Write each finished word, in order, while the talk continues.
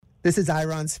This is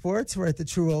Iron Sports. We're at the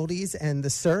True Oldies and the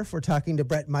Surf. We're talking to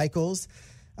Bret Michaels,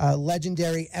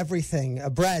 legendary everything.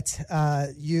 Bret,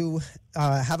 you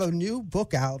have a new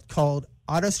book out called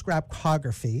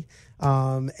Autoscrapography.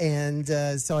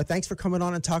 So thanks for coming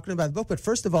on and talking about the book. But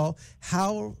first of all,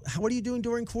 what are you doing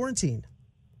during quarantine?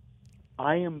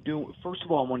 I am doing, first of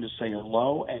all, I wanted to say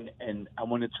hello, and I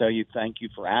want to tell you thank you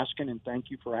for asking and thank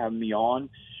you for having me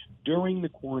on. During the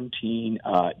quarantine,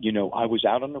 I was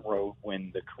out on the road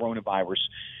when the coronavirus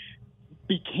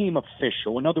became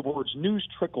official. In other words, news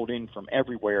trickled in from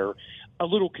everywhere, a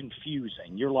little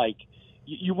confusing. You're like,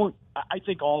 you weren't, I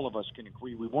think all of us can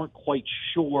agree, we weren't quite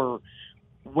sure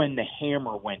when the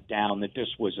hammer went down that this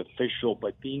was official,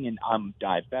 but I'm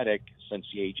diabetic since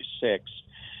the age of 6,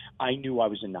 I knew I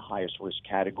was in the highest risk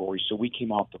category, so we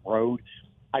came off the road.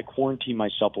 I quarantined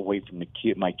myself away from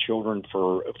my children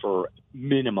for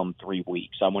minimum 3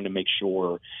 weeks. I wanted to make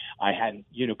sure I hadn't,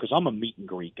 because I'm a meet and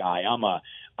greet guy. I'm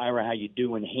Ira, how you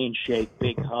doing? Handshake,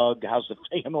 big hug. How's the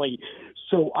family?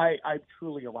 So I'm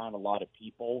truly around a lot of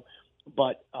people,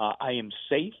 but I am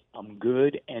safe. I'm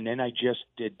good. And then I just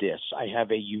did this. I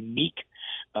have a unique.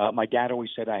 My dad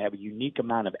always said I have a unique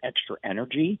amount of extra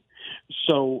energy.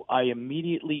 So I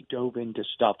immediately dove into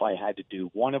stuff I had to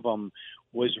do. One of them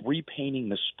was repainting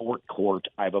the sport court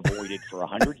I've avoided for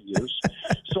 100 years.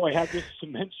 So I had this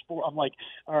cement sport. I'm like,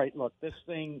 all right, look, this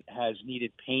thing has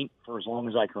needed paint for as long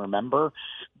as I can remember.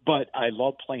 But I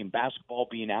love playing basketball,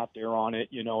 being out there on it,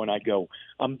 and I go,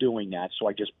 I'm doing that. So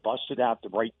I just busted out the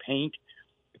right paint,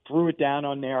 threw it down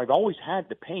on there. I've always had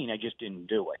the paint. I just didn't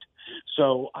do it.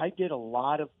 So I did a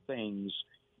lot of things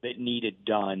that needed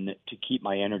done to keep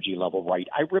my energy level right.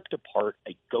 I ripped apart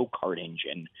a go-kart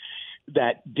engine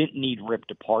that didn't need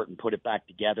ripped apart and put it back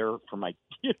together for my,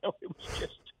 it was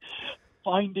just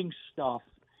finding stuff.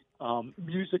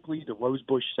 Musically, the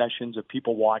Rosebush sessions, if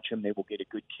people watch them, they will get a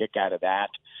good kick out of that.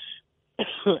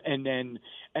 and then,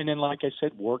 like I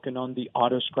said, working on the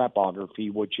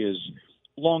Autoscrapography, which is,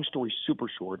 long story super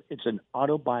short, it's an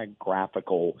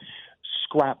autobiographical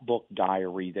scrapbook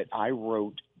diary that I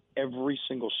wrote every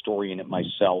single story in it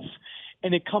myself,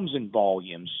 and it comes in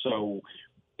volumes. So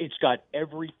it's got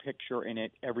every picture in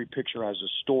it. Every picture has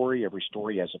a story. Every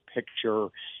story has a picture.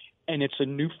 And it's a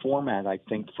new format, I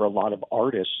think, for a lot of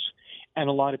artists and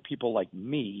a lot of people like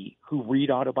me who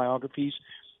read autobiographies.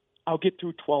 I'll get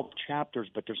through 12 chapters,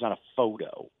 but there's not a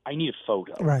photo. I need a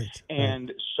photo. Right.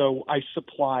 And so I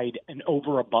supplied an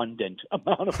overabundant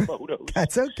amount of photos.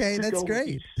 That's okay. That's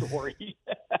great. Story.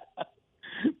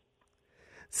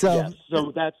 So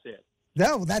that's it.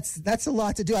 No, that's a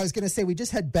lot to do. I was going to say, we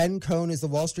just had Ben Cohn, who's the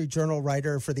Wall Street Journal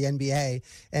writer for the NBA,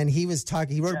 and he was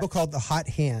talking. He wrote a book called The Hot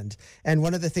Hand, and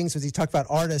one of the things was he talked about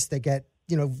artists that get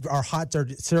are hot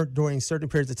during certain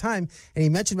periods of time. And he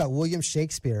mentioned about William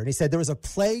Shakespeare. And he said there was a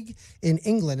plague in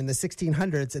England in the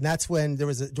 1600s. And that's when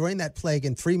during that plague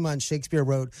in 3 months, Shakespeare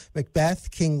wrote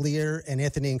Macbeth, King Lear, and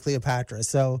Antony and Cleopatra.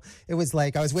 So it was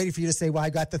like, I was waiting for you to say, well,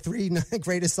 I got the 3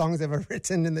 greatest songs ever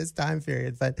written in this time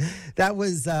period. But that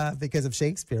was because of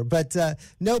Shakespeare. But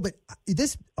but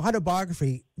this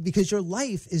autobiography, because your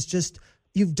life is just,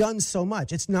 you've done so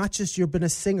much. It's not just you've been a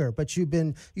singer, but you've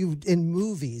in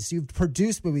movies, you've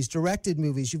produced movies, directed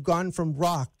movies. You've gone from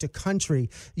rock to country.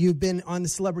 You've been on The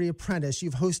Celebrity Apprentice.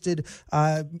 You've hosted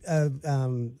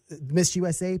Miss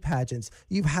USA pageants.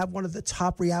 You have one of the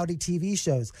top reality TV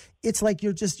shows. It's like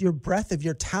your breadth of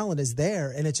your talent is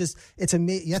there, and it's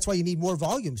amazing. That's why you need more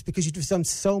volumes, because you've done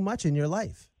so much in your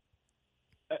life.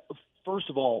 First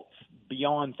of all,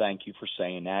 beyond thank you for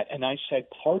saying that. And I said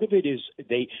part of it is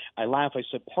I laugh. I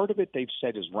said part of it they've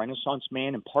said is Renaissance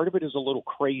man, and part of it is a little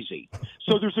crazy.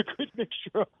 So there's a good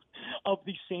mixture of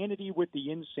the sanity with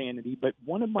the insanity. But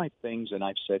one of my things, and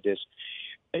I've said this,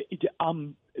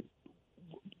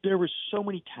 there is so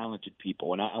many talented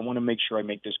people, and I want to make sure I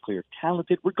make this clear.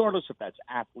 Talented, regardless if that's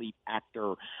athlete,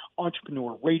 actor,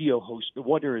 entrepreneur, radio host,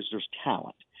 what there is, there's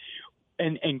talent.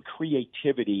 And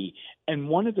creativity. And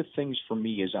one of the things for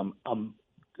me is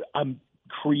I'm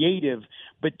creative,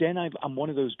 but then I'm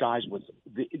one of those guys with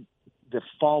the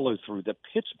follow through. The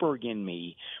Pittsburgh in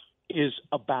me is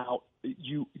about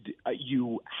you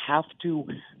have to.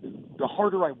 The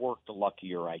harder I work, the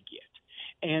luckier I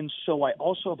get. And so I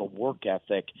also have a work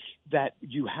ethic that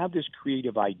you have this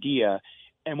creative idea.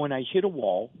 And when I hit a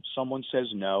wall, someone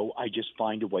says no, I just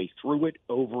find a way through it,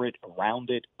 over it, around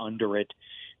it, under it,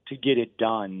 to get it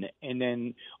done. And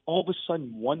then all of a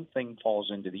sudden one thing falls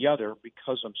into the other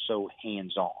because I'm so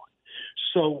hands-on.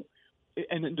 So,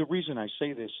 and the reason I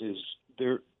say this is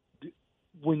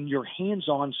when you're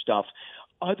hands-on stuff,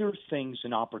 other things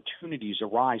and opportunities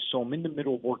arise. So I'm in the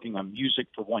middle of working on music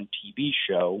for one TV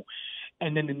show,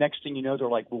 And then the next thing you know, they're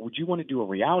like, well, would you want to do a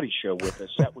reality show with us?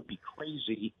 That would be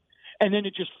crazy. And then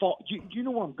it just falls. You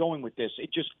know where I'm going with this.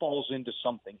 It just falls into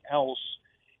something else.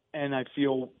 And I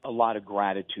feel a lot of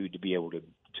gratitude to be able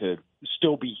to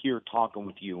still be here talking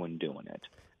with you and doing it.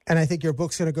 And I think your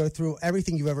book's going to go through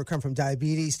everything you've ever come from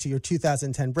diabetes to your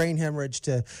 2010 brain hemorrhage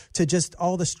to just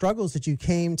all the struggles that you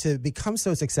came to become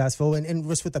so successful and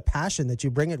just with the passion that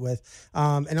you bring it with.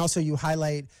 And also you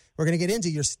highlight, we're going to get into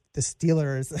the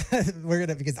Steelers.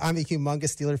 Because I'm a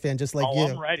humongous Steeler fan just like you.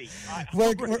 I'm ready.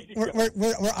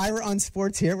 We're Ira on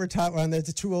sports here. We're on the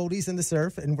two oldies and the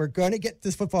surf, and we're going to get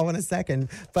this football in a second.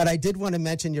 But I did want to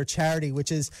mention your charity,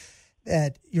 which is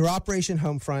at your Operation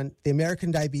Homefront, the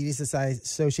American Diabetes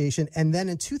Association, and then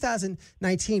in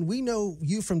 2019, we know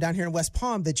you from down here in West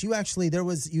Palm that you actually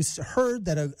you heard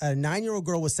that a 9-year-old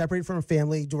girl was separated from her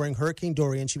family during Hurricane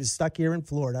Dorian. She was stuck here in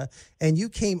Florida, and you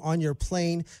came on your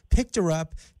plane, picked her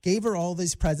up, gave her all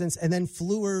these presents, and then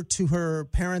flew her to her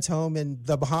parents' home in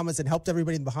the Bahamas and helped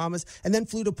everybody in the Bahamas, and then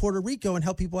flew to Puerto Rico and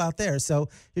helped people out there. So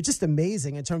you're just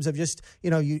amazing in terms of just,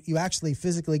 you actually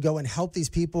physically go and help these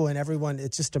people and everyone.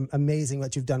 It's just amazing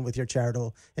what you've done with your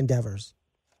charitable endeavors.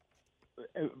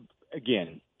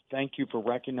 Again, thank you for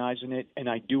recognizing it, and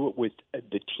I do it with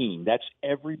the team. That's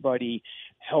everybody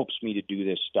helps me to do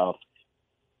this stuff.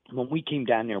 When we came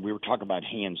down there, we were talking about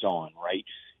hands-on, right?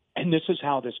 And this is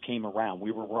how this came around.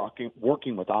 We were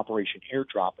working with Operation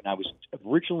Airdrop, and I was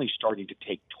originally starting to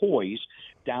take toys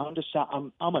down to South.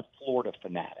 I'm a Florida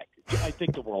fanatic. I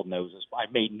think the world knows this. I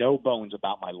made no bones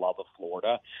about my love of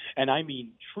Florida, and I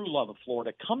mean true love of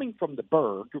Florida. Coming from the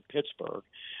burg, Pittsburgh,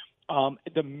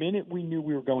 the minute we knew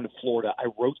we were going to Florida, I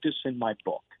wrote this in my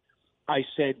book. I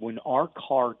said when our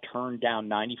car turned down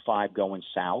 95 going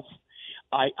south,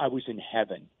 I was in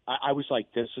heaven. I was like,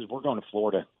 we're going to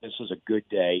Florida. This is a good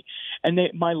day. And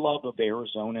my love of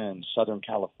Arizona and Southern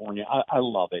California, I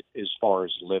love it as far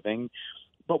as living.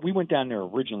 But we went down there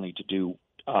originally to do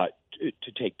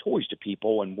to take toys to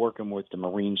people and working with the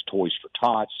Marines Toys for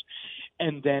Tots.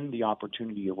 And then the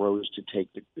opportunity arose to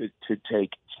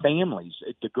take families,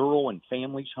 the girl and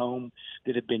families home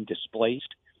that had been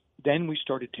displaced. Then we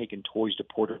started taking toys to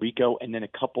Puerto Rico, and then a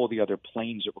couple of the other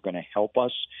planes that were going to help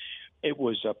us. It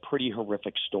was pretty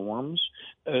horrific storms,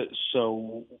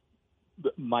 so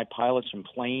my pilots and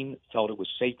plane felt it was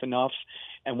safe enough,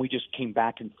 and we just came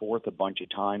back and forth a bunch of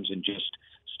times and just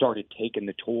started taking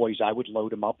the toys. I would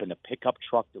load them up in a pickup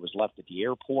truck that was left at the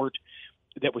airport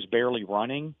that was barely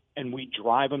running, and we'd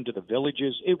drive them to the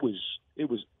villages. It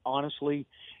was honestly,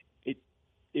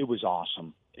 it was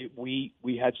awesome. We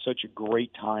had such a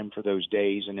great time for those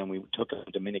days, and then we took the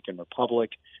Dominican Republic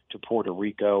to Puerto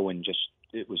Rico, and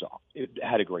it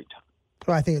had a great time.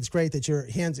 Well, I think it's great that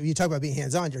you talk about being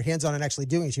hands-on, you're hands-on and actually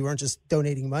doing it. You weren't just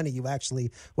donating money. You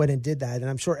actually went and did that. And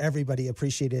I'm sure everybody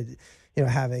appreciated,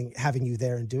 having you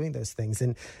there and doing those things.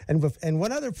 And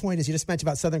one other point is you just mentioned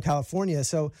about Southern California.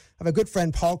 So I have a good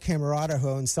friend, Paul Camerata, who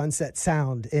owns Sunset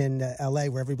Sound in L.A.,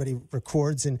 where everybody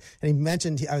records. And he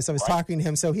mentioned, I was talking to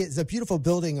him. So it's a beautiful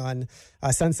building on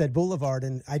Sunset Boulevard.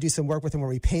 And I do some work with him where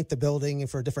we paint the building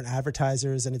for different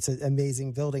advertisers. And it's an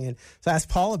amazing building. And so I asked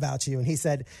Paul about you. And he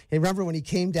said, hey, remember when he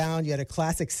came down, you had a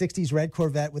classic 60s red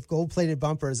Corvette with gold-plated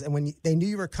bumpers. And when they knew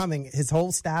you were coming, his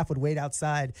whole staff would wait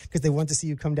outside because they wanted to see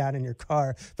you come down in your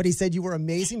car. But he said you were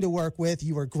amazing to work with.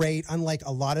 You were great, unlike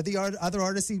a lot of the other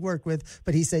artists he worked with.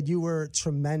 But he said you were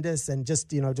tremendous and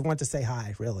just, want to say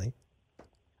hi, really.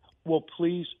 Well,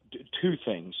 please, two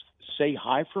things. Say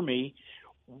hi for me.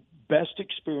 Best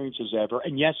experiences ever.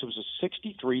 And yes, it was a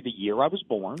 63, the year I was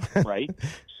born, right?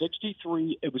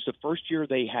 63, it was the first year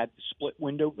they had the split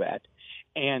window vet.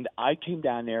 And I came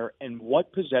down there, and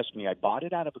what possessed me, I bought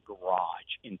it out of a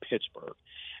garage in Pittsburgh.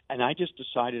 And I just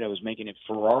decided I was making it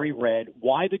Ferrari red.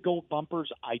 Why the gold bumpers?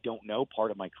 I don't know,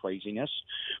 part of my craziness.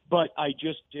 But I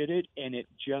just did it, and it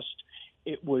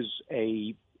was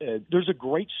there's a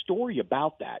great story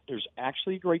about that. There's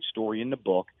actually a great story in the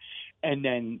book. And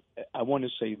then I want to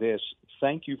say this,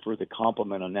 thank you for the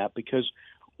compliment on that, because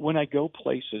when I go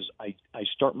places, I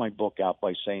start my book out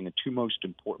by saying the two most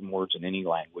important words in any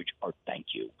language are thank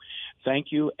you. Thank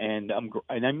you, and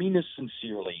I mean this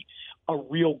sincerely, a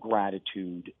real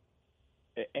gratitude.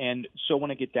 And so when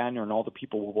I get down there and all the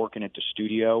people were working at the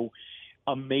studio,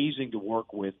 amazing to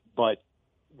work with, but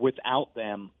without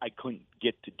them, I couldn't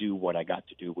get to do what I got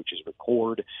to do, which is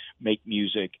record, make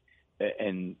music,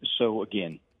 and so,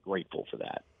 again, grateful for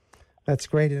that. That's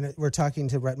great. And we're talking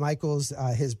to Bret Michaels.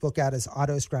 His book out is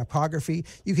Auto Scrapography.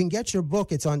 You can get your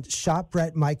book. It's on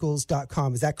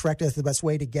shopbretmichaels.com. Is that correct? That's the best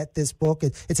way to get this book.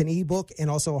 It's an ebook and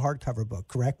also a hardcover book.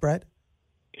 Correct, Bret?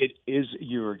 It is.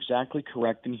 You're exactly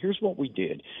correct. And here's what we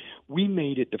did. We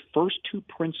made it the first two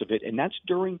prints of it, and that's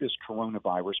during this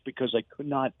coronavirus because I could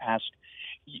not ask.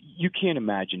 You can't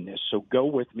imagine this. So go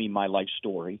with me, my life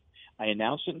story. I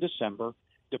announced it in December.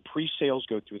 The pre-sales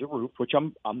go through the roof, which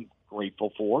I'm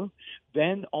grateful for.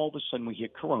 Then all of a sudden we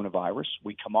hit coronavirus.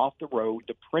 We come off the road.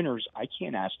 The printers, I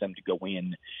can't ask them to go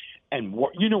in and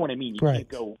work. You know what I mean? You can't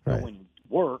go and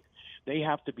work. They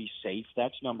have to be safe.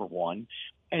 That's number one.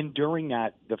 And during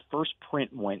that, the first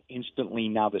print went instantly.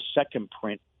 Now the second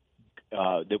print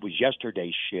that was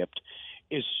yesterday shipped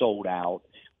is sold out.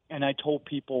 And I told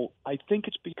people, I think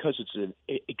it's because it's an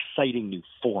exciting new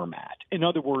format. In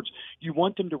other words, you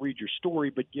want them to read your story,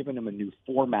 but giving them a new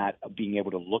format of being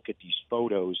able to look at these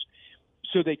photos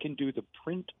so they can do the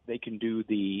print, they can do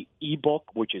the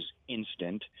ebook, which is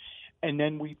instant. And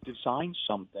then we've designed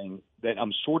something that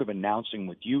I'm sort of announcing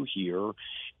with you here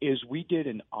is we did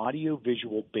an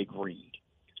audio-visual big read.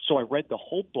 So I read the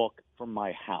whole book from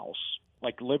my house,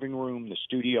 like living room, the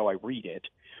studio, I read it.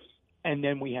 And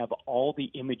then we have all the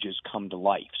images come to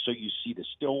life. So you see the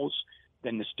stills,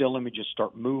 then the still images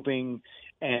start moving,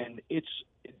 and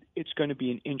it's going to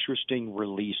be an interesting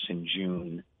release in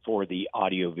June for the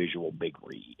audiovisual big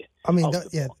read. I mean,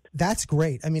 that's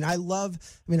great. I mean, I love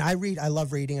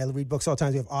reading. I read books all the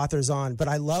time. We have authors on, but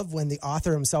I love when the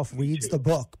author himself reads the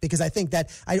book because I think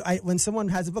that when someone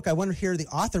has a book, I want to hear the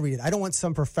author read it. I don't want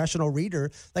some professional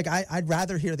reader. Like I'd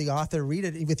rather hear the author read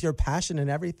it with your passion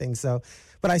and everything. So,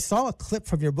 but I saw a clip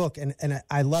from your book and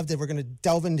I loved it. We're going to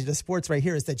delve into the sports right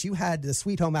here is that you had the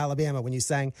Sweet Home Alabama when you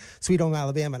sang Sweet Home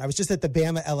Alabama. And I was just at the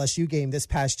Bama LSU game this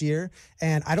past year.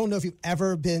 And I don't know if you've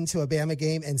ever been to a Bama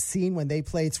game and seen when they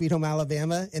played Sweet Home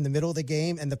Alabama in the middle of the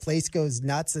game and the place goes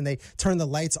nuts and they turn the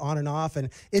lights on and off. And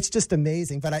it's just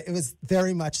amazing. But it was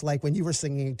very much like when you were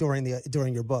singing during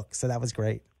your book. So that was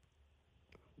great.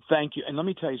 Thank you. And let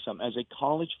me tell you something. As a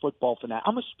college football fanatic,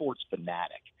 I'm a sports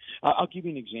fanatic. I'll give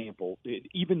you an example.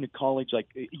 Even the college,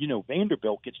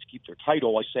 Vanderbilt gets to keep their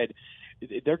title. I said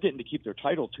they're getting to keep their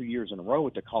title 2 years in a row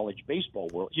at the college baseball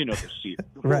world, the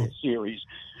World Series.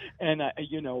 And,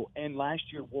 and last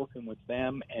year working with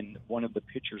them and one of the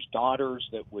pitcher's daughters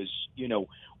that was,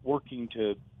 working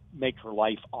to make her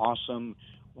life awesome,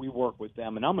 we work with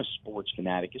them. And I'm a sports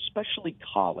fanatic, especially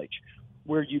college,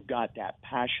 where you've got that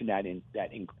passion, that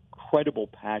incredible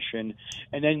passion.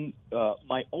 And then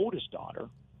my oldest daughter,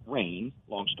 Rain,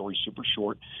 long story super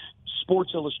short,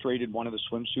 Sports Illustrated, one of the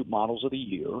swimsuit models of the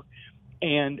year,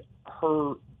 and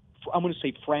her, I'm going to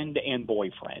say friend and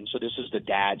boyfriend, so this is the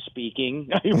dad speaking.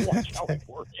 Watch how it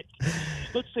works.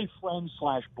 Let's say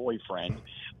friend/boyfriend.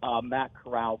 Matt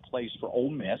Corral plays for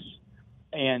Ole Miss,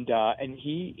 and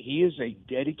he is a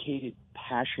dedicated,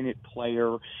 passionate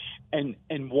player. And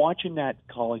watching that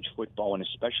college football, and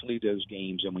especially those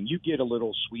games, and when you get a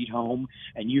little Sweet Home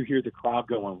and you hear the crowd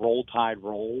going Roll Tide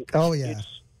Roll, oh yeah,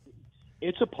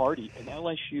 it's a party. And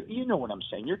LSU, you know what I'm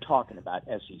saying? You're talking about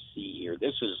SEC here.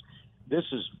 This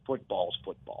is football's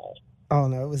football. Oh,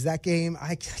 no, it was that game.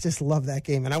 I just love that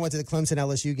game. And I went to the Clemson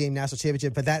LSU game, national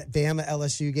championship, but that Bama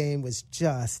LSU game was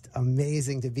just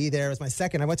amazing to be there. It was my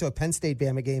second. I went to a Penn State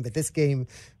Bama game, but this game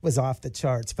was off the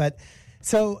charts. But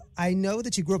so I know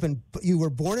that you were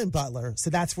born in Butler,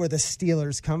 so that's where the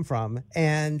Steelers come from.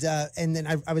 And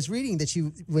then I was reading that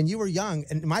when you were young,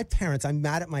 and my parents, I'm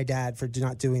mad at my dad for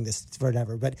not doing this for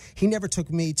whatever, but he never took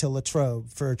me to Latrobe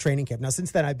for a training camp. Now,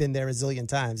 since then, I've been there a zillion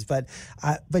times, but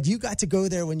you got to go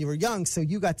there when you were young, so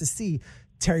you got to see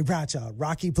Terry Bradshaw,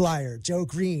 Rocky Bleier, Joe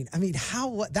Green. I mean,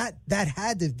 that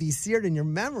had to be seared in your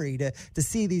memory to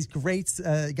see these great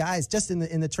guys just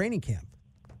in the training camp.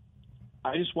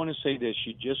 I just want to say this.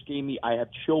 You just gave me – I have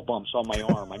chill bumps on my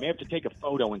arm. I may have to take a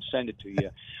photo and send it to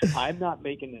you. I'm not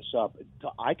making this up.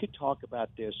 I could talk about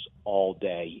this all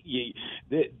day.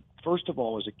 First of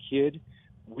all, as a kid,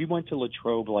 we went to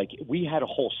Latrobe. We had a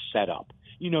whole setup.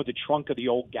 The trunk of the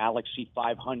old Galaxy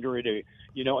 500,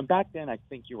 and back then I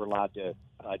think you were allowed to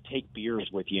take beers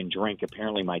with you and drink.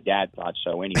 Apparently my dad thought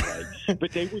so anyway.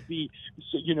 But they would be,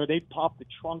 they'd pop the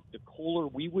trunk, the cooler.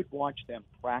 We would watch them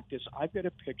practice. I've got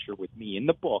a picture with me in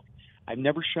the book I've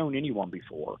never shown anyone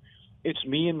before. It's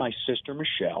me and my sister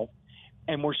Michelle,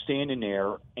 and we're standing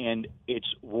there, and it's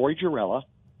Roy Jarella.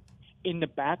 In the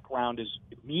background is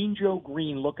Mean Joe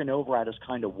Green looking over at us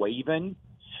kind of waving.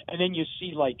 And then you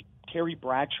see, Terry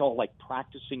Bradshaw,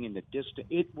 practicing in the distance.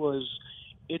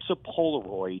 It's a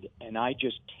Polaroid, and I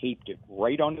just taped it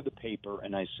right onto the paper,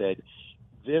 and I said,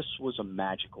 this was a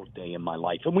magical day in my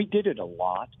life. And we did it a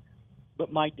lot,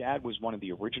 but my dad was one of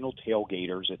the original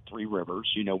tailgaters at Three Rivers.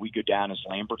 We go down as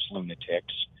Lambert's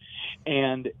Lunatics.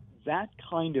 And that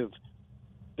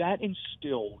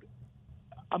instilled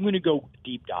I'm going to go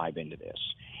deep dive into this.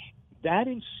 That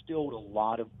instilled a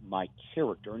lot of my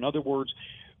character. In other words,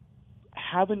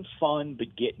 having fun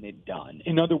but getting it done.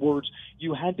 In other words,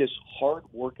 you had this hard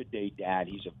work-a-day dad.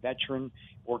 He's a veteran,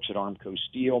 works at Armco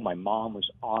Steel. My mom was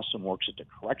awesome, works at the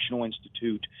Correctional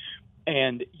Institute.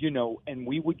 And, and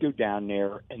we would go down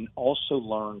there and also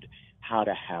learned how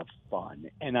to have fun.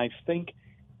 And I think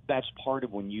that's part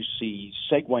of when you see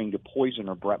segueing to Poison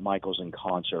or Bret Michaels in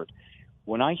concert.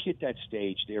 When I hit that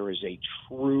stage, there is a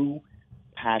true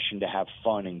passion to have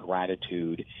fun and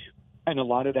gratitude. And a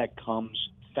lot of that comes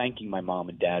thanking my mom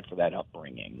and dad for that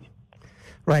upbringing.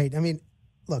 Right. I mean,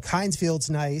 look, Heinz Field's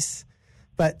nice,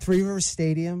 but Three Rivers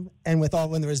Stadium, and when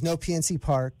there was no PNC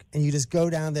Park, and you just go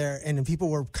down there, and people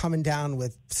were coming down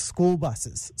with school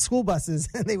buses,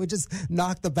 and they would just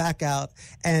knock the back out,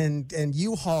 and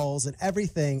U-Hauls and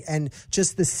everything, and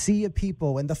just the sea of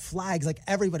people and the flags, like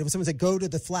everybody. When someone said go to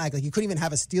the flag, like you couldn't even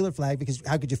have a Steeler flag because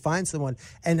how could you find someone?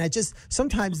 And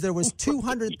sometimes there was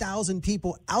 200,000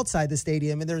 people outside the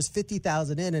stadium, and there was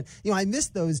 50,000 in, and I miss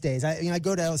those days. I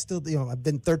go to I've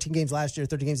been 13 games last year,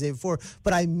 13 games the day before,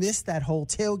 but I miss that whole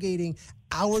tailgating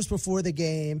hours before the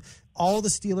game, all the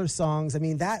Steelers songs. I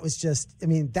mean,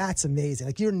 that's amazing.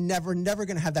 Like, you're never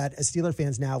going to have that as Steeler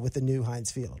fans now with the new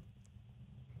Heinz Field.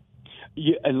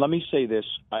 Yeah, and let me say this.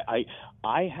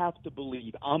 I have to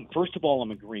believe, first of all,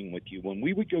 I'm agreeing with you. When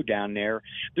we would go down there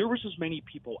was as many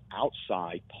people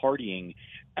outside partying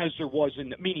as there was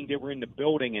meaning they were in the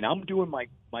building, and I'm doing my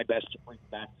best to bring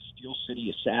back the Steel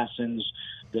City Assassins,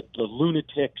 the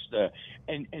Lunatics,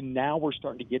 and now we're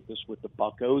starting to get this with the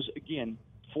Buccos again,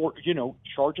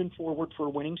 charging forward for a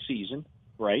winning season,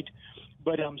 right?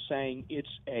 But I'm saying it's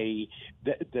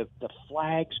the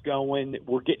flags going.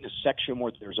 We're getting a section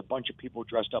where there's a bunch of people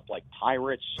dressed up like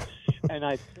pirates, and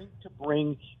I think to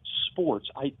bring sports,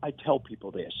 I tell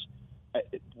people this: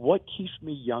 what keeps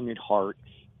me young at heart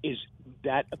is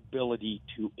that ability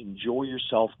to enjoy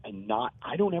yourself and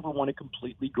I don't ever want to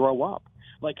completely grow up.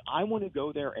 Like, I want to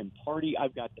go there and party.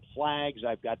 I've got the flags.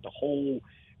 I've got the whole.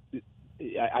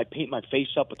 I paint my face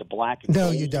up with the black and no,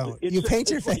 gold. you don't. You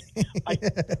paint your face.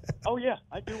 Oh yeah,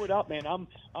 I do it up, man.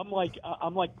 I'm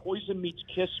like Poison meets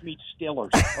Kiss meets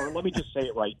Stillers, or let me just say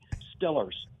it right,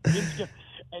 Stillers.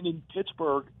 And in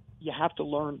Pittsburgh, you have to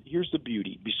learn. Here's the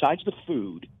beauty: besides the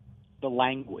food, the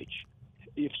language.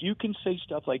 If you can say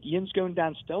stuff like Ian's going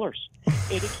down Stillers,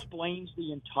 it explains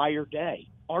the entire day.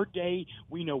 Our day,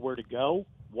 we know where to go,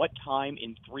 what time,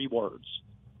 in 3 words.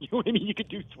 You know what I mean? You could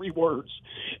do 3 words,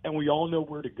 and we all know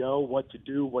where to go, what to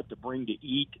do, what to bring to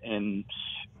eat, and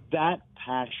that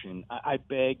passion, I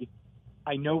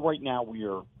know right now we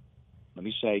are, let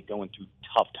me say, going through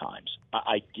tough times.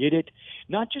 I get it.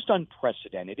 Not just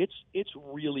unprecedented. It's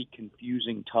really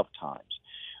confusing, tough times.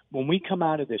 When we come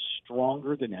out of this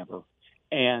stronger than ever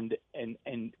and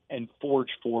forge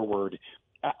forward,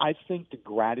 I think the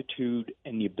gratitude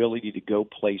and the ability to go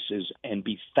places and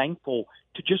be thankful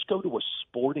to just go to a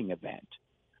sporting event,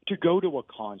 to go to a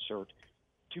concert,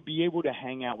 to be able to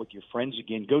hang out with your friends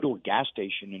again, go to a gas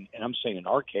station, and I'm saying in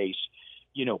our case,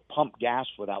 pump gas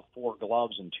without 4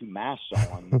 gloves and 2 masks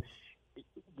on.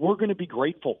 We're going to be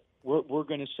grateful. We're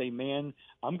going to say, man,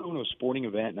 I'm going to a sporting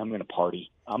event and I'm going to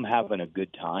party. I'm having a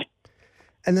good time.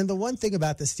 And then the one thing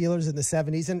about the Steelers in the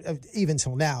 70s, and even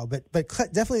till now, but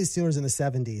definitely the Steelers in the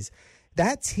 70s,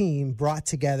 that team brought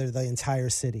together the entire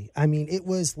city. I mean, it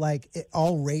was like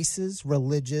all races,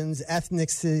 religions,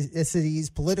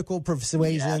 ethnicities, political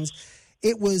persuasions. Yes.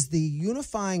 It was the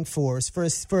unifying force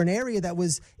for an area that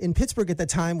was in Pittsburgh at the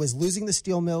time was losing the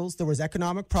steel mills. There was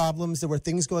economic problems. There were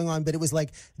things going on, but it was like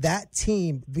that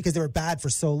team, because they were bad for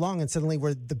so long and suddenly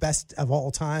we're the best of all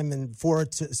time and 4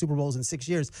 Super Bowls in 6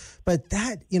 years. But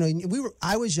that,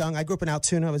 I was young. I grew up in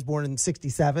Altoona. I was born in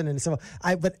 1967. And so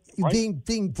right.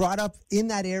 being brought up in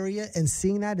that area and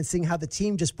seeing that and seeing how the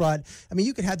team just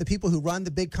you could have the people who run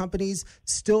the big companies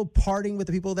still partying with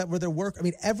the people that were their work. I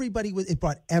mean, it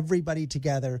brought everybody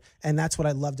together, and that's what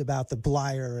I loved about the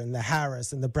Blyer and the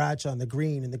Harris and the Bradshaw and the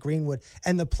Green and the Greenwood.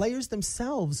 And the players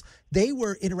themselves, they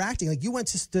were interacting. Like, you went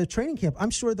to the training camp, I'm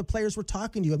sure the players were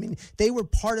talking to you. I mean, they were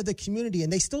part of the community,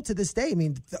 and they still to this day,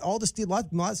 all the a lot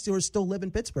of Steelers still live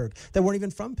in Pittsburgh that weren't even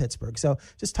from Pittsburgh. So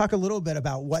just talk a little bit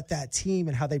about what that team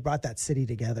and how they brought that city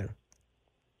together.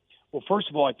 Well, first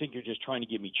of all, I think you're just trying to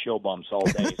give me chill bumps all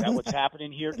day. Is that what's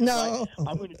happening here? No.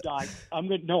 I'm going to dive.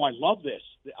 No, I love this.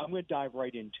 I'm going to dive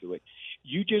right into it.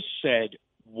 You just said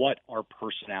what our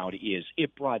personality is.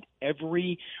 It brought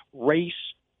every race.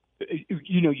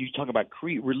 You talk about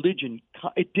creed, religion.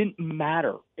 It didn't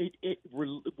matter.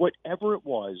 Whatever it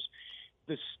was.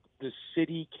 the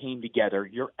city came together.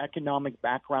 Your economic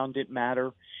background didn't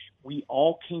matter. We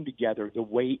all came together the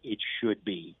way it should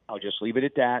be. I'll just leave it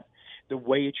at that. The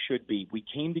way it should be. We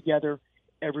came together.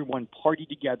 Everyone partied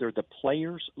together. The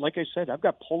players, like I said, I've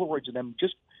got Polaroids of them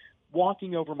just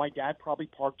walking over. My dad probably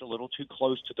parked a little too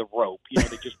close to the rope. You know,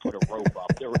 they just put a rope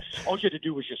up there. All you had to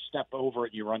do was just step over it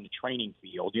and you're on the training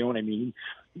field. You know what I mean?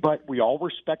 But we all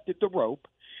respected the rope,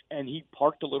 and he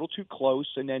parked a little too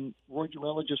close. And then Roy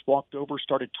Gerela just walked over,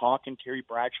 started talking. Terry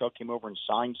Bradshaw came over and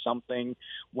signed something,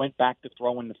 went back to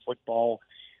throwing the football.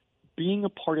 Being a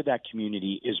part of that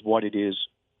community is what it is.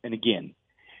 And again,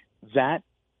 that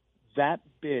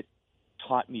bit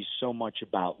taught me so much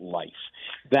about life,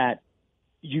 that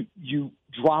you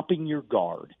dropping your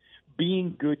guard,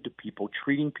 being good to people,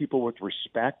 treating people with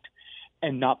respect,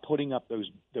 and not putting up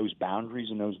those boundaries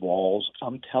and those walls.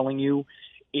 I'm telling you,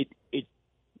 it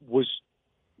was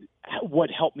what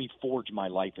helped me forge my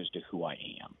life as to who I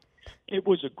am. It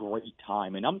was a great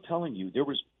time, and I'm telling you, there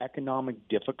was economic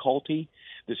difficulty.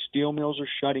 The steel mills are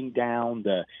shutting down.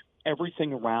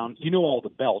 Everything around, all the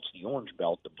belts, the orange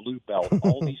belt, the blue belt,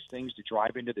 all these things to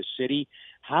drive into the city.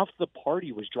 Half the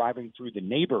party was driving through the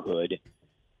neighborhood.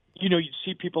 You'd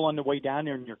see people on the way down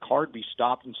there, and your car would be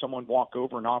stopped, and someone walk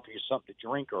over and offer you something to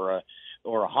drink or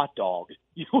a hot dog.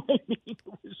 You know what I mean?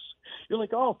 You're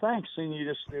like, oh, thanks, and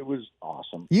it was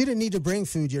awesome. You didn't need to bring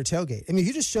food to your tailgate. I mean, if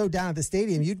you just showed down at the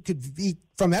stadium, you could eat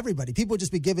from everybody. People would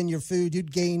just be giving your food.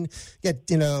 You'd gain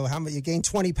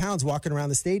 20 pounds walking around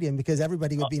the stadium because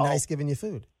everybody would be nice giving you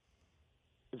food.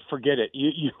 Forget it.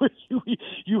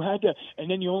 You had to,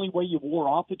 and then the only way you wore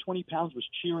off the 20 pounds was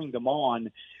cheering them on.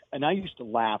 And I used to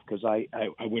laugh because I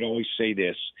would always say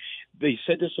this. They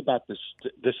said this about the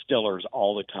Stillers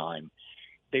all the time.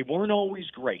 They weren't always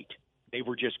great. They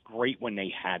were just great when they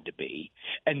had to be.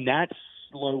 And that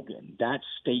slogan, that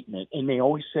statement, and they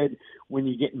always said when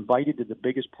you get invited to the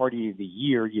biggest party of the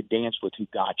year, you dance with who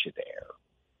got you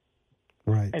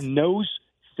there. Right. And those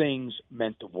things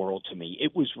meant the world to me.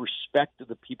 It was respect to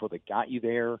the people that got you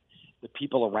there, the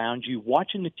people around you,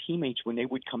 watching the teammates when they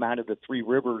would come out of the Three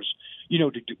Rivers,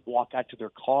 to walk out to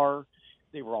their car.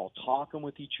 They were all talking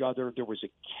with each other. There was a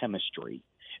chemistry.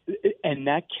 And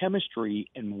that chemistry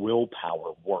and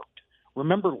willpower worked.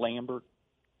 Remember Lambert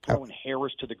throwing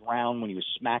Harris to the ground when he was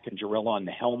smacking Gerela on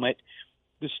the helmet?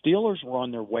 The Steelers were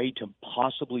on their way to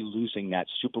possibly losing that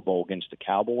Super Bowl against the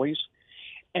Cowboys.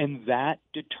 And that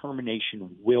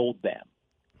determination willed them.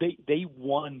 They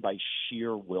won by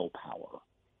sheer willpower.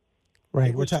 Right.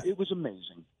 It was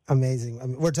amazing. Amazing. I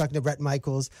mean, we're talking to Bret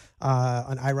Michaels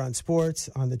on Iron Sports,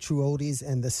 on the True Oldies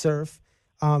and the Surf.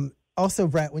 Also,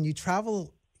 Bret, when you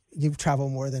travel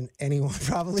more than anyone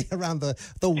probably around the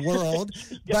world.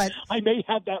 Yeah, but I may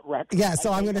have that record. Yeah,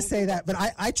 so I'm going to say that. But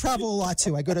I travel a lot,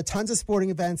 too. I go to tons of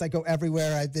sporting events. I go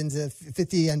everywhere. I've been to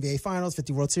 50 NBA Finals,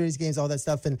 50 World Series games, all that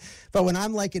stuff. But when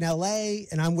I'm like in L.A.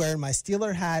 and I'm wearing my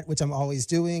Steeler hat, which I'm always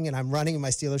doing, and I'm running in my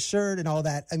Steeler shirt and all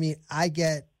that, I mean, I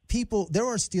get people, there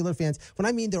are Steeler fans. When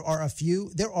I mean there are a few,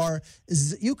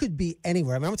 you could be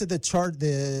anywhere. I mean, I went to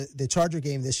the Charger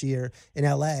game this year in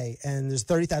LA, and there's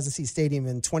 30,000 seat stadium,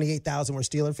 and 28,000 were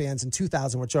Steeler fans and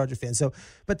 2,000 were Charger fans. So,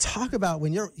 but talk about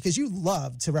because you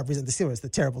love to represent the Steelers, the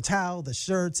terrible towel, the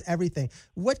shirts, everything.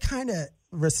 What kind of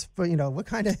response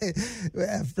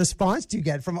do you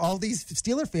get from all these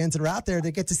Steeler fans that are out there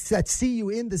that get to see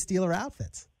you in the Steeler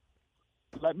outfits?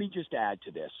 Let me just add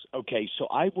to this. Okay, so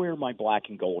I wear my black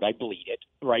and gold. I bleed it,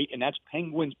 right? And that's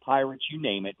Penguins, Pirates, you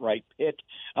name it, right? Pitt.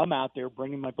 I'm out there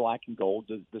bringing my black and gold,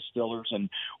 the Steelers. And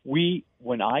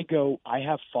when I go, I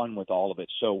have fun with all of it.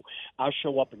 So I'll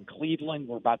show up in Cleveland.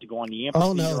 We're about to go on the amphitheater.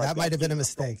 Oh, no, that might have been a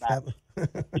mistake.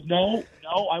 No,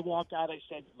 I walked out. I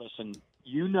said, listen,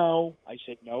 I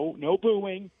said, no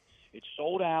booing. It's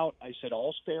sold out. I said,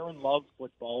 all's fair in love,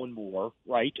 football, and war,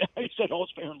 right? I said,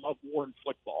 all's fair in love, war, and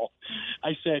football.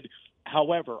 I said,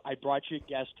 however, I brought you a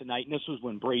guest tonight, and this was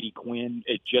when Brady Quinn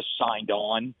had just signed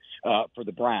on for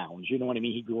the Browns. You know what I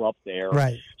mean? He grew up there.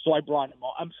 Right. So I brought him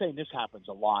on. I'm saying this happens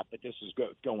a lot, but this is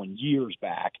going years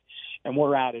back. And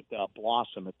we're out at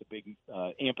Blossom at the big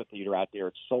amphitheater out there.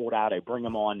 It's sold out. I bring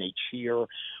them on. They cheer.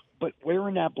 But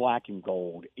wearing that black and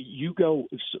gold, you go,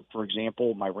 for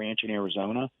example, my ranch in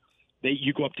Arizona,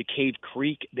 you go up to Cave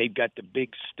Creek, they've got the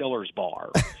big Stillers bar.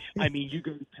 I mean, you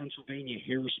go to Pennsylvania,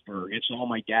 Harrisburg, it's all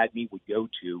my dad and me would go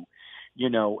to,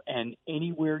 and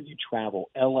anywhere you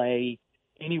travel, L.A.,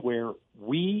 anywhere,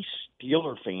 we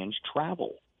Steeler fans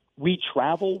travel. We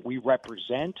travel, we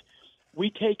represent, we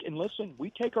take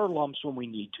our lumps when we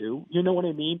need to, you know what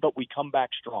I mean? But we come back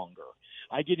stronger.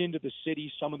 I get into the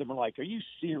city, some of them are like, are you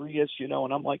serious? And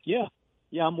I'm like, yeah,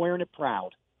 I'm wearing it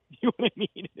proud. You know what I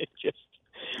mean?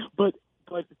 but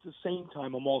at the same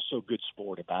time, I'm also a good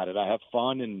sport about it. I have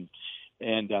fun,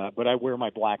 but I wear my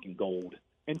black and gold,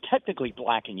 and technically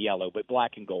black and yellow, but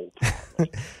black and gold.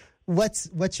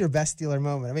 What's your best Steeler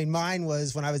moment? I mean, mine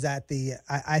was when I was at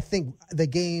I think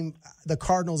the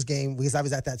Cardinals game, because I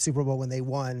was at that Super Bowl when they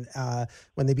won,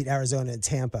 when they beat Arizona and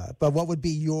Tampa. But what would be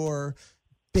your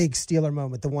big Steeler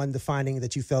moment, the one defining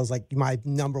that you feel is like my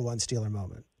number one Steeler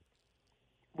moment?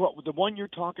 Well, the one you're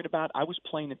talking about, I was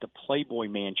playing at the Playboy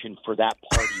Mansion for that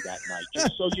party that night.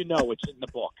 Just so you know, it's in the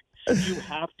book. You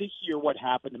have to hear what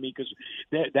happened to me, because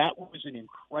that was an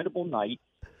incredible night.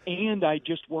 And I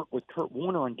just worked with Kurt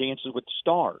Warner on Dances with the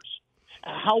Stars.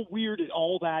 How weird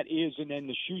all that is. And then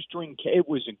the shoestring, it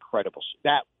was incredible.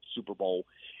 That Super Bowl,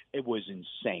 it was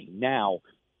insane. Now,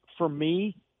 for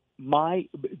me, my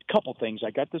couple things.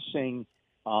 I got to sing.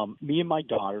 Me and my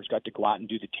daughters got to go out and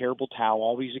do the Terrible Towel,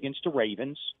 always against the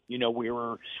Ravens. You know,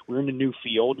 we're in the new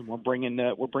field, and we're bringing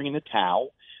the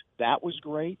towel. That was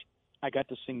great. I got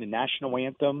to sing the national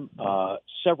anthem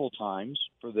several times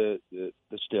for the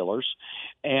Steelers,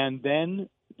 and then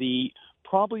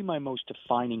probably my most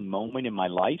defining moment in my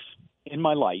life,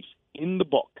 in the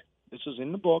book. This is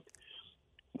in the book.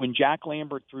 When Jack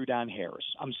Lambert threw down Harris,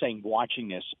 I'm saying, watching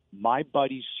this, my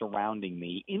buddies surrounding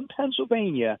me in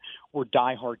Pennsylvania were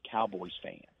diehard Cowboys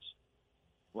fans,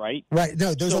 right? Right.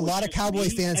 No, there's a lot of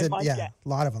Cowboys fans, and a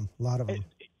lot of them.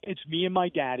 It's me and my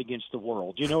dad against the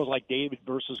world. You know, like David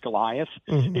versus Goliath.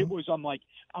 Mm-hmm.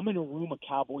 I'm in a room of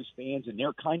Cowboys fans, and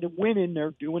they're kind of winning.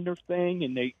 They're doing their thing,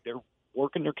 and they're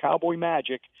working their cowboy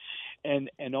magic. And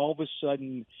all of a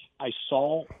sudden, I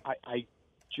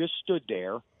just stood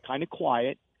there, kind of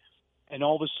quiet, and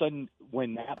all of a sudden,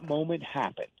 when that moment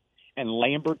happened and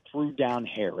Lambert threw down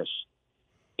Harris,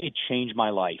 it changed my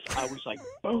life. I was like,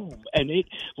 boom. And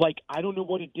I don't know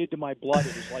what it did to my blood.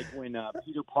 It was like when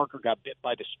Peter Parker got bit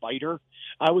by the spider.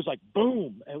 I was like,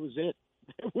 boom. It was it.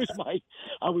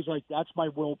 I was like, that's my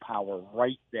willpower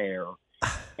right there.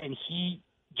 And do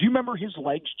you remember his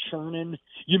legs churning?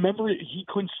 You remember he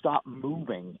couldn't stop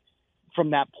moving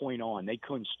from that point on. They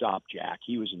couldn't stop Jack.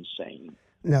 He was insane.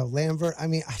 No, Lambert, I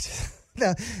mean,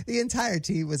 the entire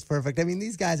team was perfect. I mean,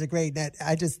 these guys are great.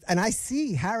 And I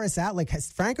see Harris out. Like,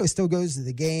 Franco still goes to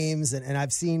the games, and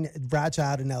I've seen Bradshaw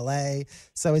out in L.A.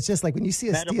 So it's just like when you see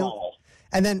a steal.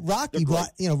 And then Rocky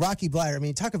Bleier, I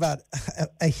mean, talk about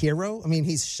a hero. I mean,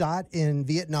 he's shot in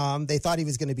Vietnam. They thought he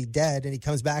was going to be dead, and he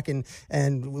comes back and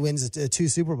wins 2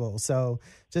 Super Bowls. So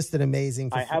just an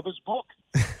amazing. I have his book,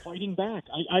 Fighting Back.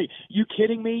 You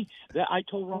kidding me? I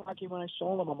told Rocky when I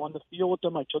saw him, I'm on the field with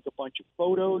him. I took a bunch of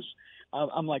photos.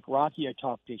 I'm like, Rocky, I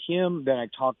talked to him. Then I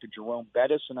talked to Jerome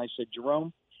Bettis, and I said,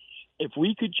 Jerome, if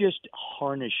we could just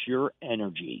harness your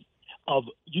energy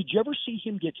did you ever see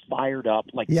him get fired up,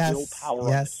 like willpower on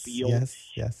the field?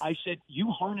 Yes. I said, you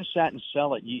harness that and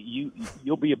sell it.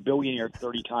 You'll be a billionaire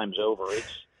 30 times over.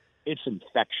 It's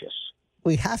infectious.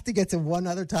 We have to get to one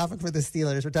other topic for the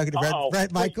Steelers. We're talking to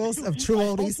Brett Michaels of True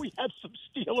Oldies. We have some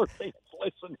Steeler fans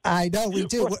listening. I know we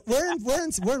do. We're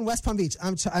in West Palm Beach.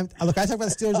 Look, I talk about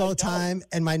the Steelers all the time,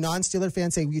 and my non-Steeler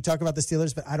fans say you talk about the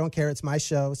Steelers, but I don't care. It's my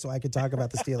show, so I can talk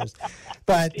about the Steelers.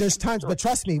 But there's times. But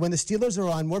trust me, when the Steelers are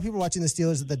on, more people are watching the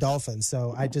Steelers than the Dolphins.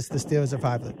 So the Steelers are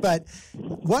popular. But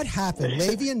what happened?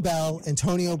 Le'Veon Bell,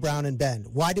 Antonio Brown, and Ben.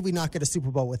 Why did we not get a Super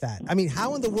Bowl with that? I mean,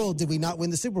 how in the world did we not win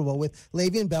the Super Bowl with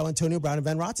Le'Veon Bell, Antonio Brown, and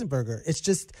Ben Roethlisberger?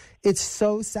 It's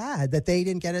so sad that they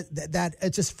didn't get it. That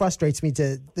it just frustrates me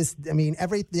to this. I mean,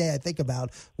 every day I think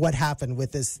about what happened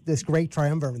with this great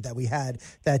triumvirate that we had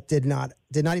that did not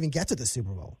even get to the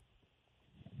Super Bowl.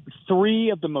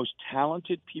 3 of the most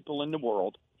talented people in the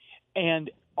world,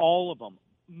 and all of them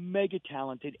mega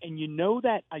talented. And you know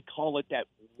that I call it that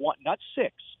one, not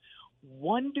 6,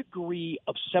 1 degree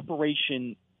of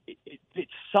separation.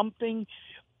 It's something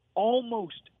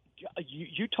almost.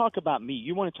 You talk about me.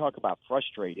 You want to talk about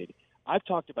frustrated. I've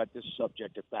talked about this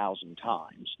subject 1,000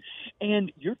 times.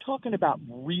 And you're talking about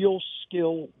real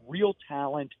skill, real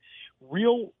talent,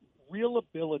 real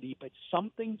ability, but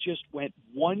something just went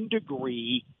 1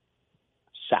 degree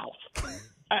south.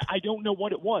 I don't know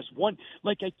what it was.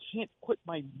 I can't put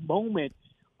my moment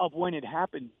of when it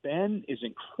happened. Ben is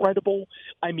incredible.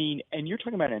 I mean, and you're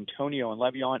talking about Antonio and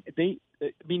Le'Veon.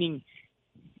 Meaning,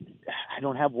 I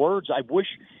don't have words. I wish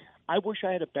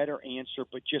I had a better answer,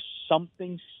 but just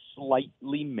something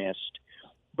slightly missed.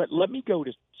 But let me go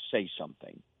to say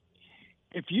something.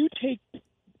 If you take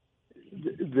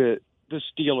the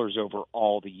Steelers over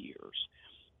all the years,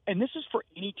 and this is for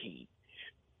any team,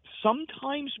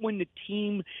 sometimes when the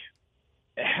team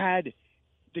had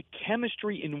the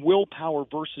chemistry and willpower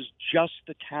versus just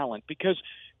the talent, because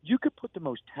You could put the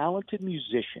most talented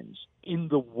musicians in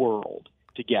the world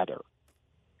together,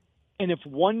 and if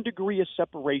 1 degree of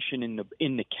separation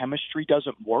in the chemistry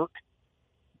doesn't work,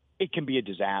 it can be a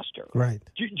disaster. Right.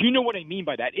 Do you know what I mean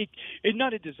by that? It's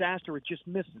not a disaster. It just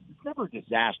misses. It's never a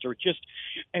disaster.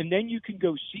 And then you can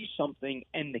go see something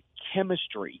and the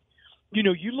chemistry. You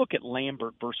know, you look at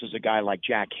Lambert versus a guy like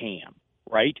Jack Ham,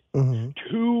 right? Mm-hmm.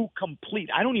 Two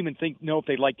complete. I don't even know if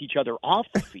they liked each other off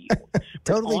the field.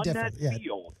 Totally on different. That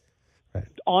field, right.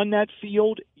 On that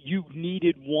field, you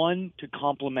needed one to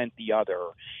complement the other.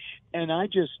 And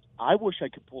I wish I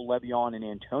could pull Le'Veon and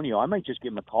Antonio. I might just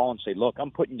give them a call and say, look,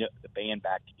 I'm putting the band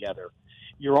back together.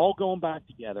 You're all going back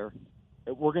together.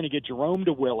 We're going to get Jerome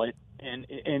to will it,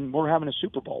 and we're having a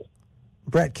Super Bowl.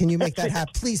 Brett, can you make that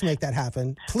happen? Please make that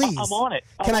happen. Please. I'm on it.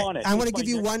 I want to give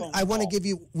you one. I want to give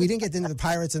you. We didn't get into the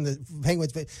Pirates and the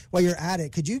Penguins, but while you're at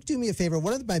it, could you do me a favor?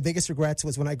 One of my biggest regrets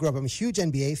was when I grew up. I'm a huge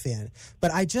NBA fan,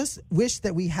 but I just wish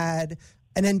that we had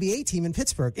an NBA team in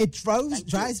Pittsburgh. It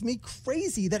drives me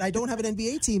crazy that I don't have an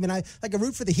NBA team, and I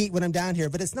root for the Heat when I'm down here,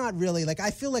 but it's not really like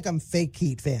I feel like I'm fake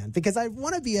Heat fan because I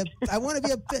want to be a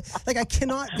like I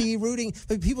cannot be rooting.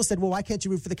 But people said, well, why can't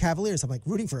you root for the Cavaliers? I'm like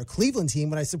rooting for a Cleveland team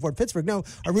when I support Pittsburgh. No,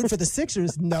 I root for the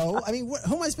Sixers. No, I mean,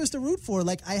 who am I supposed to root for?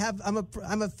 Like I'm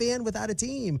a fan without a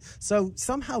team. So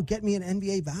somehow get me an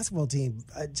NBA basketball team.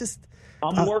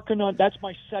 I'm working on. That's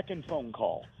my second phone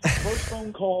call. First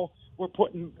phone call. We're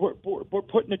putting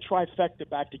the trifecta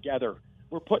back together.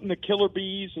 We're putting the Killer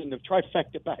Bees and the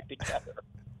trifecta back together.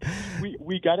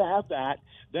 we got to have that.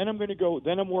 Then I'm going to go.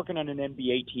 Then I'm working on an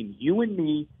NBA team. You and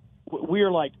me,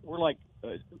 we're like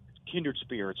kindred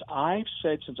spirits. I've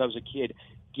said since I was a kid,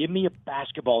 give me a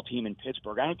basketball team in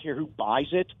Pittsburgh. I don't care who buys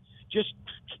it. Just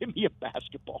give me a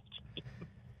basketball team.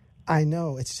 I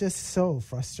know. It's just so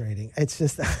frustrating.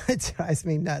 It drives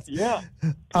me nuts. Yeah.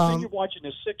 Then you're watching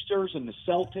the Sixers and the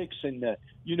Celtics and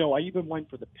I even went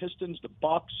for the Pistons, the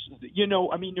Bucks.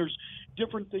 I mean, there's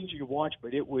different things you can watch,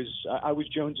 but I was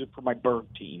jonesing for my Berg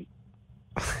team.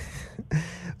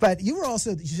 But you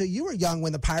were young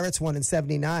when the Pirates won in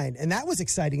 '79, and that was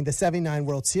exciting. The '79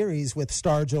 World Series with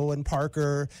Stargell and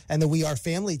Parker and the We Are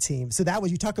Family team. So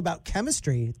you talk about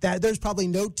chemistry. There's probably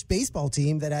no baseball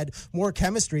team that had more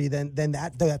chemistry than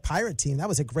that Pirate team. That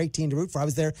was a great team to root for. I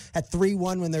was there at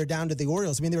 3-1 when they were down to the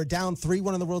Orioles. I mean, they were down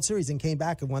 3-1 in the World Series and came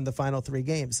back and won the final 3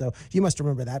 games. So you must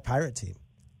remember that Pirate team.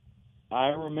 I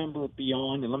remember it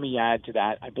beyond, and let me add to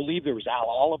that. I believe there was Al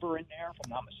Oliver in there, if I'm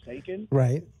not mistaken.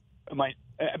 Right.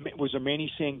 Was there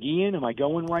Manny Sanguillen? Am I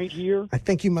going right here? I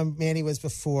think Manny was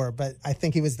before, but I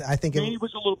think he was. Manny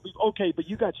was a little bit okay, but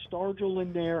you got Stargell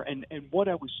in there, and what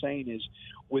I was saying is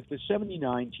with the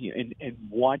 '79 team and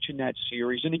watching that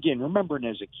series, and again, remembering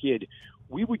as a kid,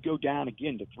 we would go down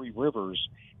again to Three Rivers,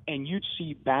 and you'd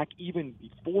see back even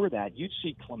before that, you'd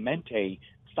see Clemente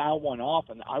foul one off,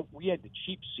 and we had the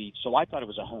cheap seats, so I thought it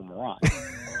was a home run.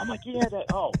 I'm like, yeah,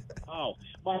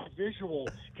 my visual,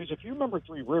 because if you remember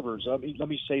Three Rivers, let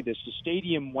me say this, the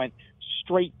stadium went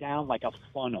straight down like a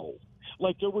funnel.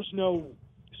 Like there was no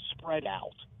spread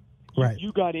out. Right.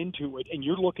 You got into it, and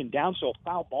you're looking down, so a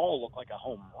foul ball looked like a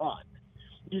home run.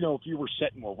 If you were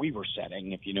setting where we were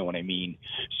setting, if you know what I mean.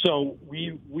 So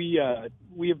we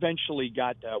eventually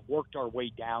got worked our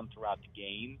way down throughout the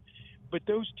game. But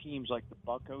those teams like the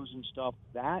Buccos and stuff,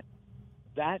 that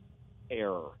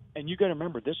era, and you got to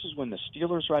remember, this is when the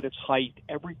Steelers are at its height.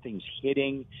 Everything's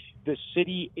hitting. The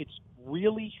city, it's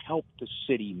really helped the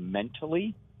city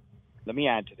mentally. Let me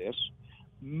add to this.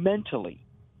 Mentally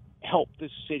helped the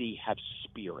city have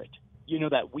spirit.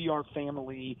 That We Are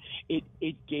Family.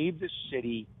 It gave the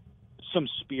city some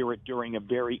spirit during a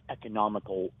very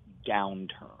economical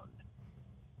downturn.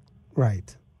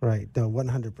 Right. No,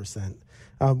 100%.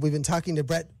 We've been talking to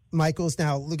Bret Michaels.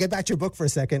 Now, we'll get back to your book for a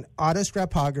second.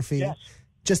 Autostrapography. Yes.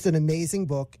 Just an amazing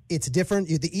book. It's different.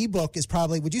 The ebook is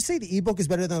probably, would you say the ebook is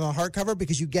better than the hardcover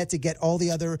because you get all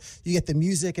the other, you get the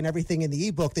music and everything in the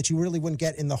ebook that you really wouldn't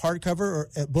get in the hardcover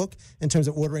or book in terms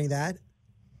of ordering that?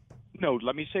 No,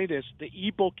 let me say this. The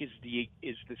ebook is the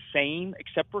same,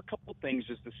 except for a couple of things,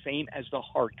 is the same as the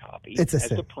hard copy, as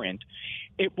the print.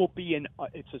 It will be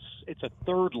it's a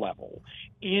third level.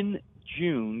 In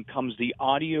June comes the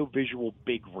audio visual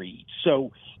big read.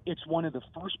 So it's one of the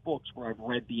first books where I've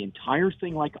read the entire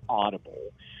thing like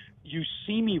Audible. You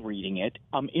see me reading it.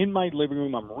 I'm in my living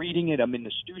room. I'm reading it. I'm in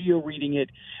the studio reading it.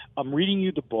 I'm reading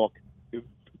you the book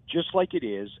just like it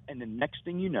is. And the next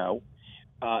thing you know,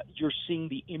 you're seeing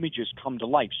the images come to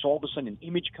life. So all of a sudden an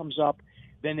image comes up,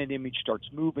 then an image starts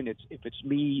moving. If it's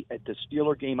me at the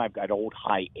Steeler game, I've got old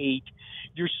high 8.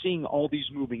 You're seeing all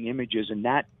these moving images, and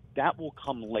that That will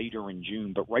come later in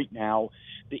June. But right now,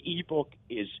 the ebook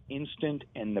is instant,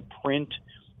 and the print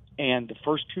and the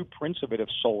first 2 prints of it have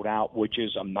sold out, which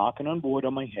is, I'm knocking on wood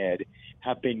on my head,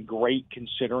 have been great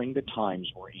considering the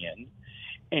times we're in.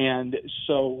 And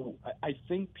so I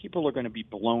think people are going to be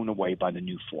blown away by the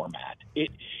new format.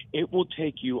 It will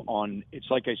take you on, it's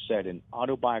like I said, an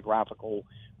autobiographical.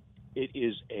 It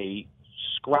is a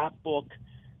scrapbook.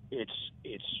 It's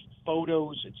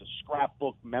photos. It's a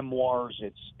scrapbook, memoirs.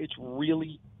 It's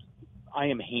really, I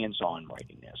am hands-on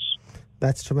writing this.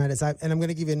 That's tremendous. And I'm going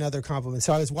to give you another compliment.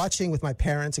 So I was watching with my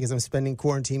parents because I'm spending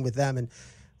quarantine with them, and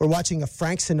we're watching a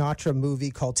Frank Sinatra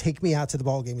movie called Take Me Out to the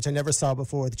Ball Game, which I never saw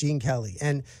before, with Gene Kelly.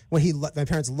 And when my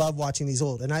parents love watching these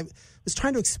old. And I was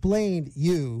trying to explain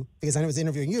you, because I was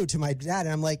interviewing you, to my dad.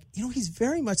 And I'm like, he's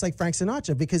very much like Frank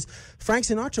Sinatra, because Frank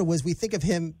Sinatra we think of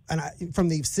him from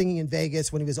the Singing in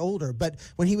Vegas when he was older. But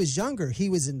when he was younger, he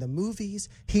was in the movies.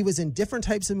 He was in different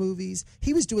types of movies.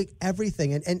 He was doing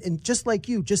everything. And just like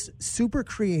you, just super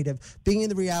creative, being in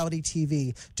the reality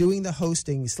TV, doing the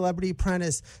hosting, Celebrity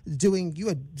Apprentice, you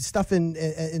had stuff in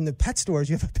the pet stores.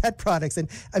 You have pet products, and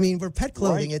I mean, for pet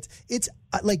clothing, right. It's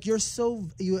like you're so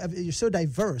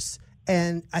diverse.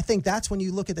 And I think that's when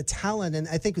you look at the talent, and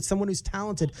I think someone who's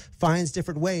talented finds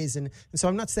different ways. And so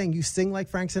I'm not saying you sing like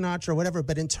Frank Sinatra or whatever,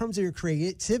 but in terms of your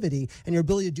creativity and your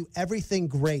ability to do everything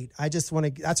great, I just want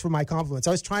to, that's for my compliments.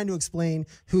 I was trying to explain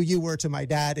who you were to my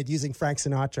dad and using Frank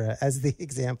Sinatra as the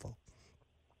example.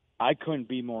 I couldn't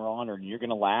be more honored. You're going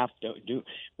to laugh.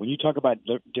 When you talk about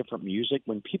different music,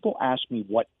 when people ask me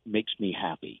what makes me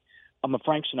happy, I'm a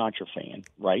Frank Sinatra fan,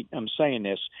 right? I'm saying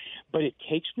this, but it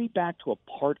takes me back to a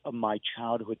part of my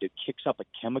childhood that kicks up a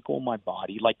chemical in my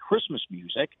body, like Christmas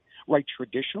music, right?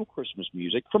 Traditional Christmas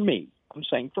music, for me, I'm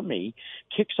saying for me,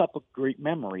 kicks up a great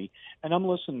memory. And I'm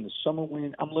listening to Summer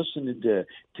Wind. I'm listening to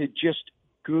just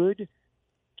good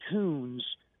tunes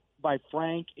by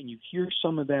Frank, and you hear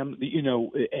some of them,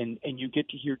 and you get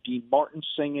to hear Dean Martin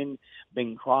singing,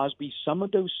 Bing Crosby, some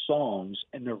of those songs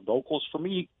and their vocals. For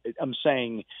me, I'm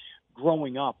saying,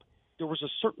 growing up, there was a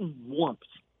certain warmth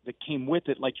that came with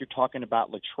it, like you're talking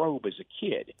about Latrobe as a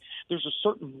kid. There's a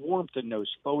certain warmth in those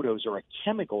photos, or a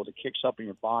chemical that kicks up in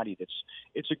your body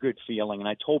it's a good feeling. And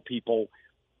I told people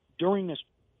during this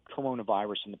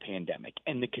coronavirus and the pandemic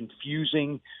and the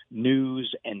confusing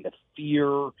news and the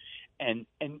fear, and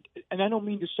I don't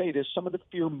mean to say this, some of the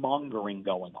fear-mongering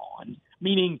going on,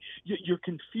 meaning you're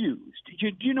confused.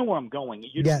 Do you know where I'm going?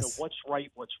 You don't know what's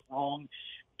right, what's wrong.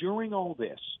 During all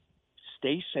this,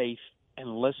 stay safe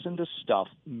and listen to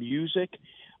music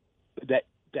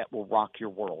that will rock your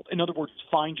world. In other words,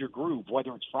 find your groove,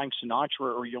 whether it's Frank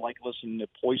Sinatra or you like listening to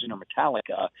Poison or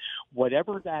Metallica,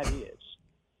 whatever that is.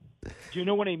 Do you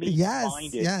know what I mean? Yes,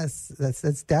 find it. Yes,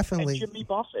 that's definitely. And Jimmy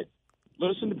Buffett.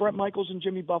 Listen to Bret Michaels and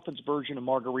Jimmy Buffett's version of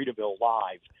Margaritaville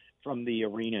live from the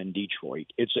arena in Detroit.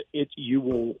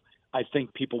 I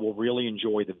think people will really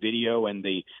enjoy the video, and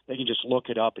they can just look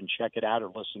it up and check it out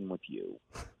or listen with you.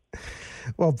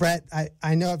 Well, Bret,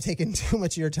 I know I've taken too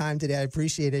much of your time today. I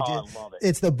appreciate it. I love it.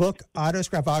 It's the book,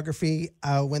 Autoscrapography.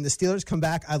 When the Steelers come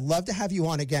back, I'd love to have you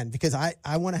on again, because I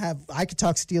could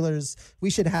talk Steelers.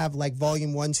 We should have like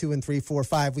volume 1, 2, and 3, 4,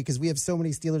 5, because we have so many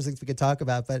Steelers things we could talk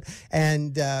about. But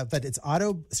it's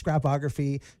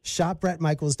Autoscrapography,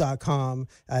 shopbretmichaels.com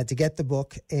to get the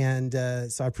book. And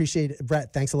so I appreciate it.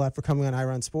 Bret, thanks a lot for coming on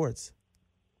Ira on Sports.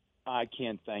 I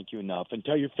can't thank you enough. And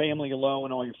tell your family hello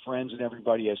and all your friends and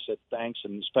everybody. I said thanks,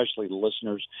 and especially the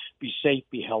listeners. Be safe,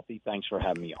 be healthy. Thanks for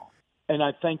having me on. And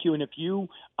I thank you. And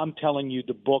I'm telling you,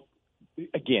 the book,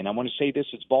 again, I want to say this,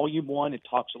 it's volume 1. It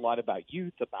talks a lot about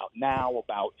youth, about now,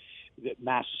 about the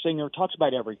Masked Singer. It talks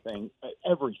about everything.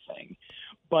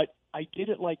 But I did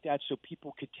it like that so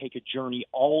people could take a journey.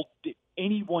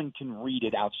 Anyone can read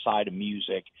it outside of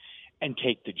music and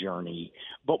take the journey.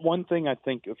 But one thing I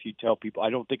think, if you tell people, I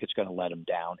don't think it's going to let them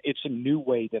down. It's a new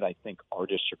way that I think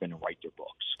artists are going to write their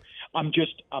books.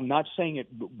 I'm not saying it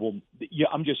will. Yeah,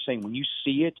 I'm just saying when you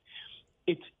see it,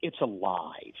 it's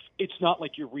alive. It's not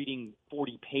like you're reading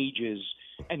 40 pages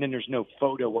and then there's no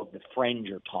photo of the friend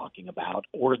you're talking about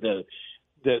or the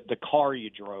car you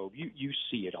drove. You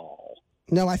see it all.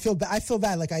 No, I feel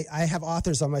bad. Like I have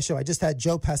authors on my show. I just had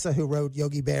Joe Pessa, who wrote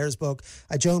Yogi Bear's book,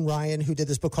 Joan Ryan, who did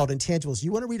this book called Intangibles.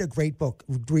 You want to read a great book,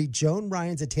 read Joan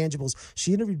Ryan's Intangibles.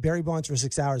 She interviewed Barry Bonds for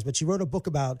 6 hours, but she wrote a book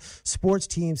about sports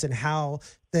teams and how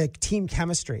the team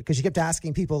chemistry, because she kept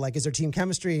asking people, like, is there team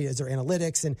chemistry? Is there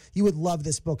analytics? And you would love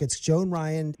this book. It's Joan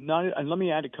Ryan. And let me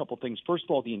add a couple things. First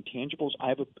of all, the Intangibles, I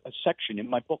have a section in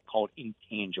my book called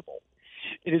Intangible.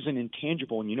 It is an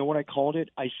intangible. And you know what I called it?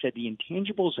 I said the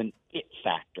intangible is an it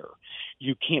factor.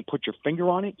 You can't put your finger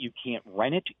on it. You can't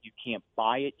rent it. You can't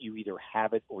buy it. You either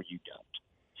have it or you don't.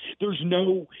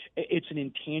 It's an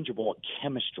intangible, a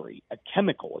chemistry, a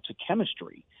chemical. It's a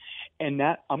chemistry. And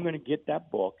that I'm going to get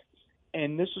that book.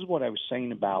 And this is what I was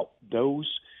saying about those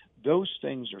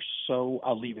things are so,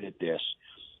 I'll leave it at this.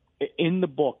 In the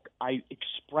book, I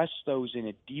express those in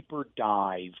a deeper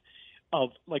dive of,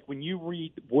 like, when you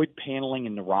read wood paneling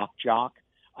in The Rock Jock,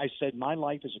 I said my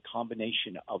life is a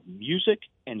combination of music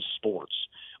and sports.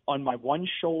 On my one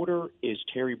shoulder is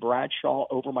Terry Bradshaw.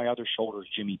 Over my other shoulder is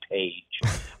Jimmy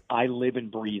Page. I live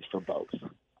and breathe for both.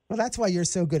 Well, that's why you're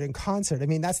so good in concert. I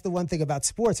mean, that's the one thing about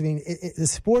sports. I mean, the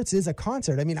sports is a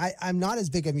concert. I mean, I'm not as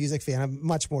big a music fan. I'm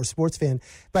much more sports fan.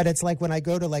 But it's like when I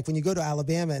go to, like, when you go to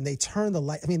Alabama and they turn the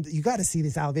light. I mean, you got to see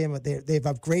this Alabama. They've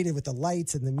upgraded with the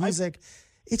lights and the music.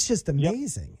 It's just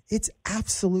amazing. Yep. It's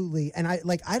absolutely, and I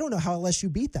don't know how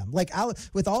LSU beat them. Like,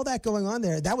 with all that going on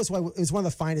there, that was why it was one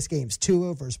of the finest games.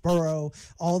 Tua versus Burrow,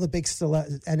 all the big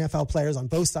NFL players on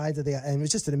both sides of and it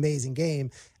was just an amazing game.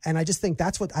 And I just think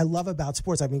that's what I love about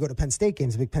sports. I mean, go to Penn State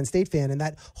games, I'm a big Penn State fan, and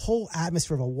that whole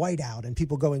atmosphere of a whiteout and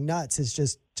people going nuts is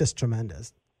just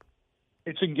tremendous.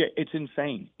 It's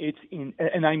insane.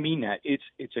 And I mean that.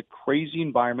 It's a crazy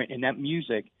environment, and that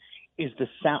music is the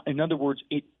sound. In other words,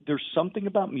 there's something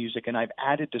about music, and I've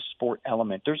added the sport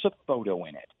element. There's a photo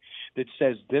in it that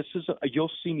says you'll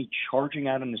see me charging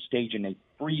out on the stage, and they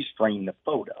freeze frame the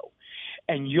photo.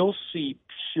 And you'll see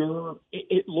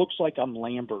it looks like I'm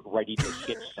Lambert ready to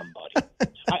hit somebody.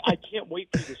 I can't wait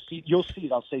for you to see. You'll see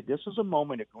it. I'll say, this is a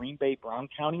moment at Green Bay Brown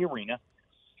County Arena.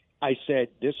 I said,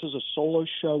 this is a solo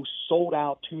show, sold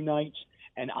out 2 nights,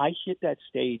 and I hit that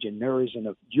stage, and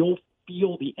you'll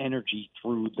feel the energy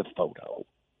through the photo.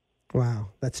 Wow,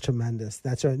 that's tremendous.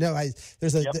 That's right. No,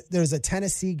 there's a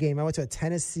Tennessee game. I went to a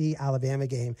Tennessee-Alabama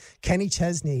game. Kenny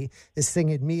Chesney is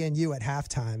singing "Me and You" at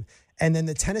halftime. And then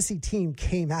the Tennessee team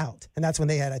came out, and that's when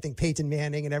they had, I think, Peyton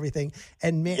Manning and everything.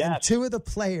 And and 2 of the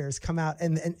players come out,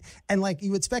 and like you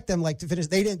would expect them like to finish.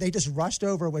 They didn't. They just rushed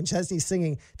over when Chesney's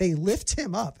singing. They lift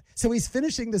him up, so he's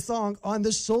finishing the song on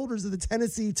the shoulders of the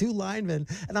Tennessee 2 linemen.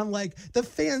 And I'm like, the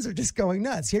fans are just going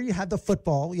nuts. Here you have the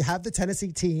football, you have the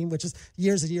Tennessee team, which is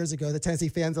years and years ago. The Tennessee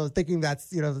fans are thinking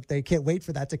they can't wait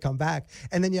for that to come back.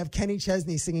 And then you have Kenny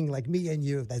Chesney singing like "Me and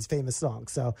You," that famous song.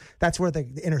 So that's where the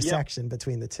intersection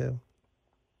between the two.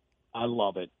 I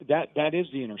love it. That is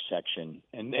the intersection.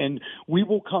 And we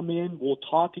will come in. We'll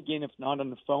talk again, if not on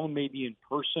the phone, maybe in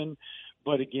person.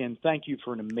 But again, thank you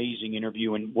for an amazing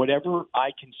interview. And whatever I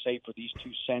can say for these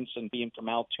 2 cents and being from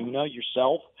Altoona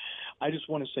yourself, I just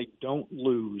want to say, don't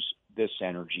lose this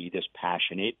energy, this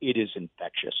passion. It is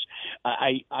infectious.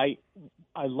 I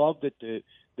love that the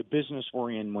business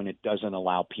we're in, when it doesn't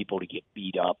allow people to get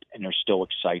beat up and they're still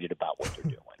excited about what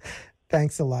they're doing.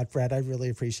 Thanks a lot, Brad. I really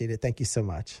appreciate it. Thank you so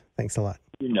much. Thanks a lot.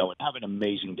 Have an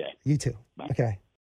amazing day. You too. Bye. Okay.